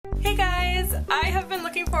I have been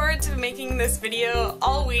looking forward to making this video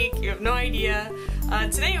all week. You have no idea.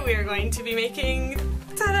 Today we are going to be making,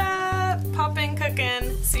 ta-da! Popin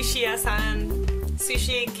Cookin sushi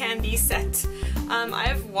candy set.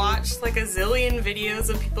 I've watched like a zillion videos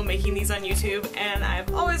of people making these on YouTube, and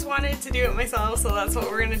I've always wanted to do it myself, so that's what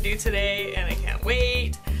we're gonna do today, and I can't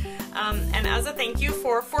wait. And as a thank you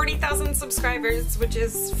for 40,000 subscribers, which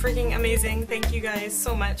is freaking amazing, thank you guys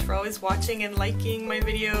so much for always watching and liking my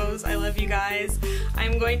videos. I love you guys.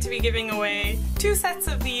 I'm going to be giving away 2 sets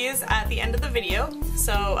of these at the end of the video,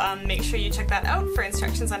 so make sure you check that out for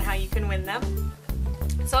instructions on how you can win them.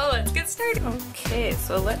 So let's get started. Okay,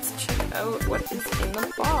 so let's check out what is in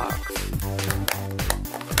the box.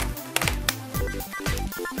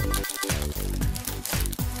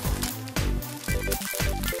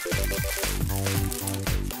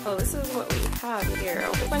 Oh, this is what we have here.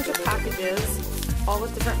 A whole bunch of packages, all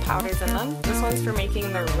with different powders in them. This one's for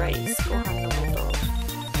making the rice.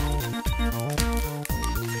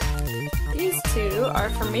 These 2 are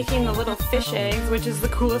for making the little fish eggs, which is the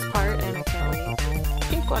coolest part, and I can't wait. The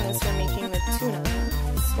pink one is for making the tuna.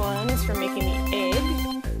 This one is for making the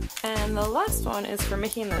egg. And the last one is for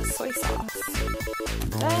making the soy sauce.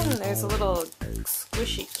 Then there's a little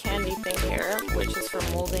squishy candy thing here, which is for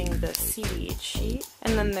molding the seaweed sheet.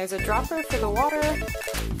 And then there's a dropper for the water,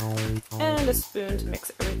 and a spoon to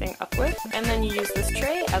mix everything up with. And then you use this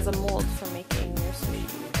tray as a mold for making your sushi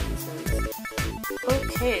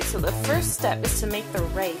pieces. Okay, so the first step is to make the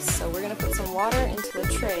rice. So we're going to put some water into the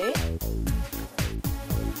tray.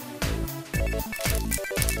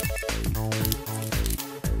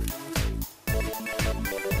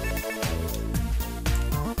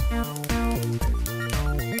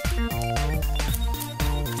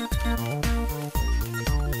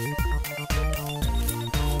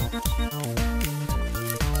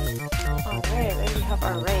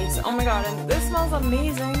 Our rice. Oh my god, and this smells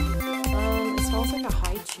amazing. It smells like a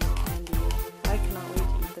hygiene candy. I cannot wait to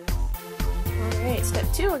eat this. Alright, step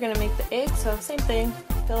 2, we're gonna make the egg. So same thing,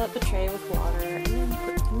 fill up the tray with water and then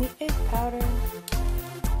put in the egg powder.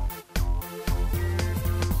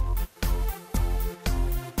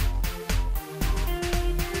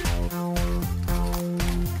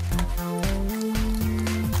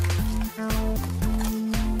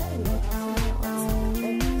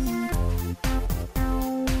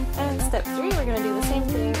 Step 3, we're going to do the same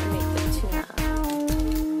thing and make the tuna.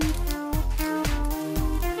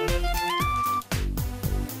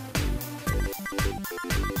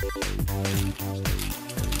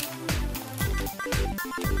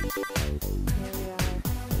 Here we are.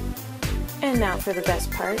 And now for the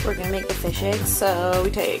best part, we're going to make the fish eggs. So we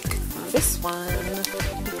take this one,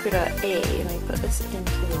 we put an A, and we put this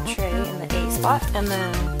into the tray in the A spot, and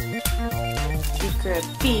then we grab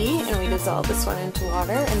B and we dissolve this one into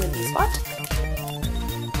water in the B spot.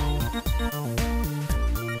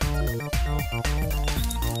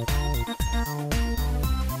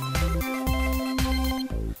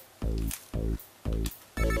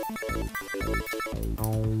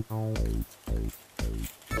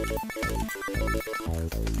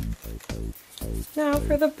 Now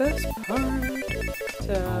for the best part.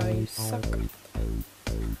 So you suck up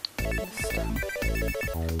the stuff.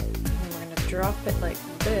 Drop it like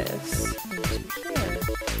this into here.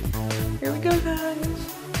 Here we go, guys.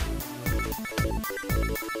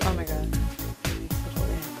 Oh my god.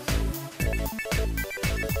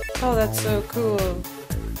 Oh, that's so cool.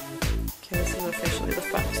 Okay, this is officially the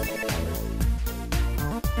funnest thing ever.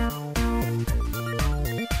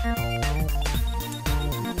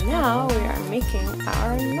 Now we are making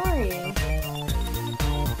our nori.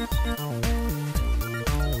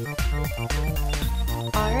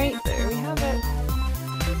 Alright, there we have it.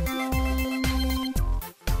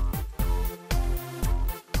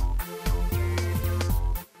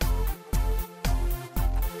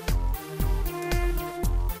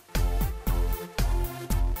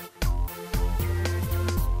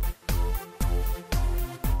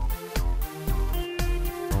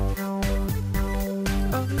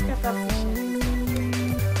 Oh, look at that fish.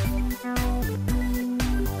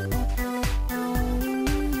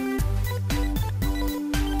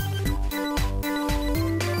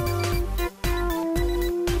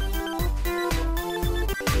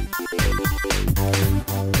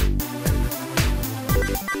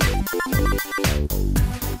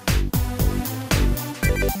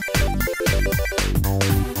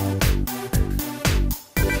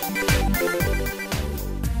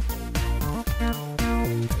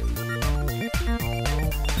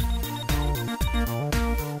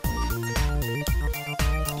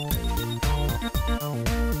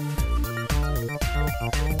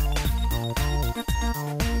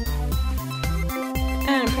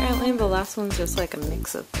 last one's just like a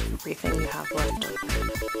mix of everything you have left over.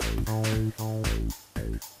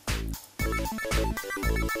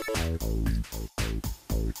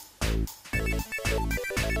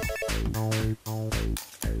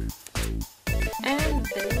 And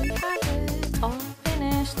there we have it, all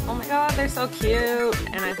finished. Oh my god, they're so cute!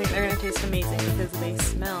 And I think they're gonna taste amazing because they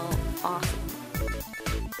smell awesome.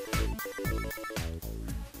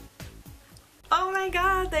 Oh my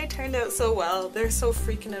god, they turned out so well. They're so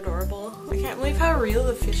freaking adorable. I can't believe how real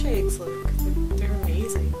the fish eggs look. They're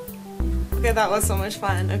amazing. Okay, that was so much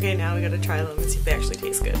fun. Okay, now we gotta try them and see if they actually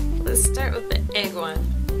taste good. Let's start with the egg one.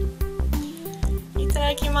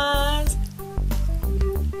 Itadakimasu!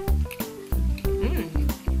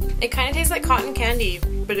 It kind of tastes like cotton candy,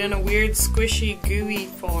 but in a weird squishy gooey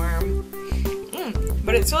form.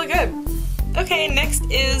 But it's really good. Okay, next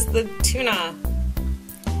is the tuna.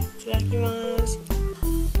 Itadakimasu.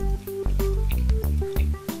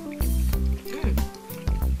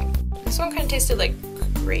 This one kind of tasted like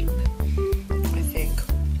grape, I think.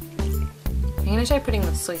 I'm gonna try putting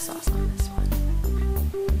the soy sauce on this one.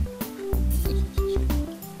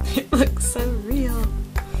 It looks so real.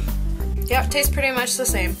 Yeah, it tastes pretty much the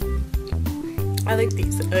same. I like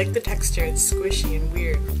these. I like the texture. It's squishy and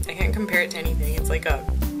weird. I can't compare it to anything. It's like a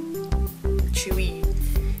chewy,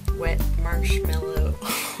 wet marshmallow.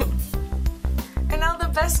 And now the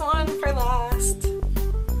best one for last.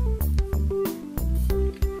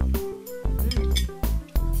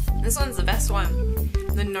 This one's the best one.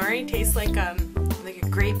 The nori tastes like a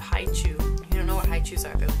grape haichu. I don't know what haichus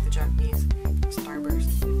are. They're like the Japanese starburst.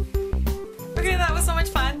 Okay, that was so much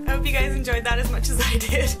fun. I hope you guys enjoyed that as much as I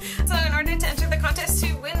did. So in order to enter the contest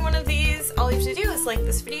to win one of these, all you have to do is like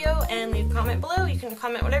this video and leave a comment below. You can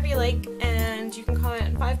comment whatever you like, and you can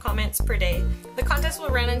comment 5 comments per day. The contest will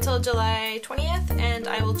run until July 20th, and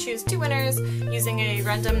I will choose 2 winners using a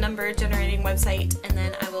random number generating website, and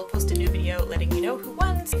then I will post a new video letting you know who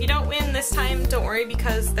won. If you don't win this time, don't worry,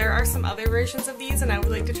 because there are some other versions of these and I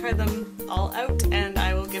would like to try them all out, and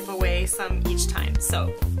I will give away some each time.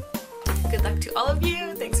 So good luck to all of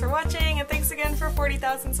you. Thanks for watching, and thanks again for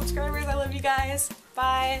 40,000 subscribers. I love you guys.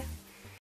 Bye.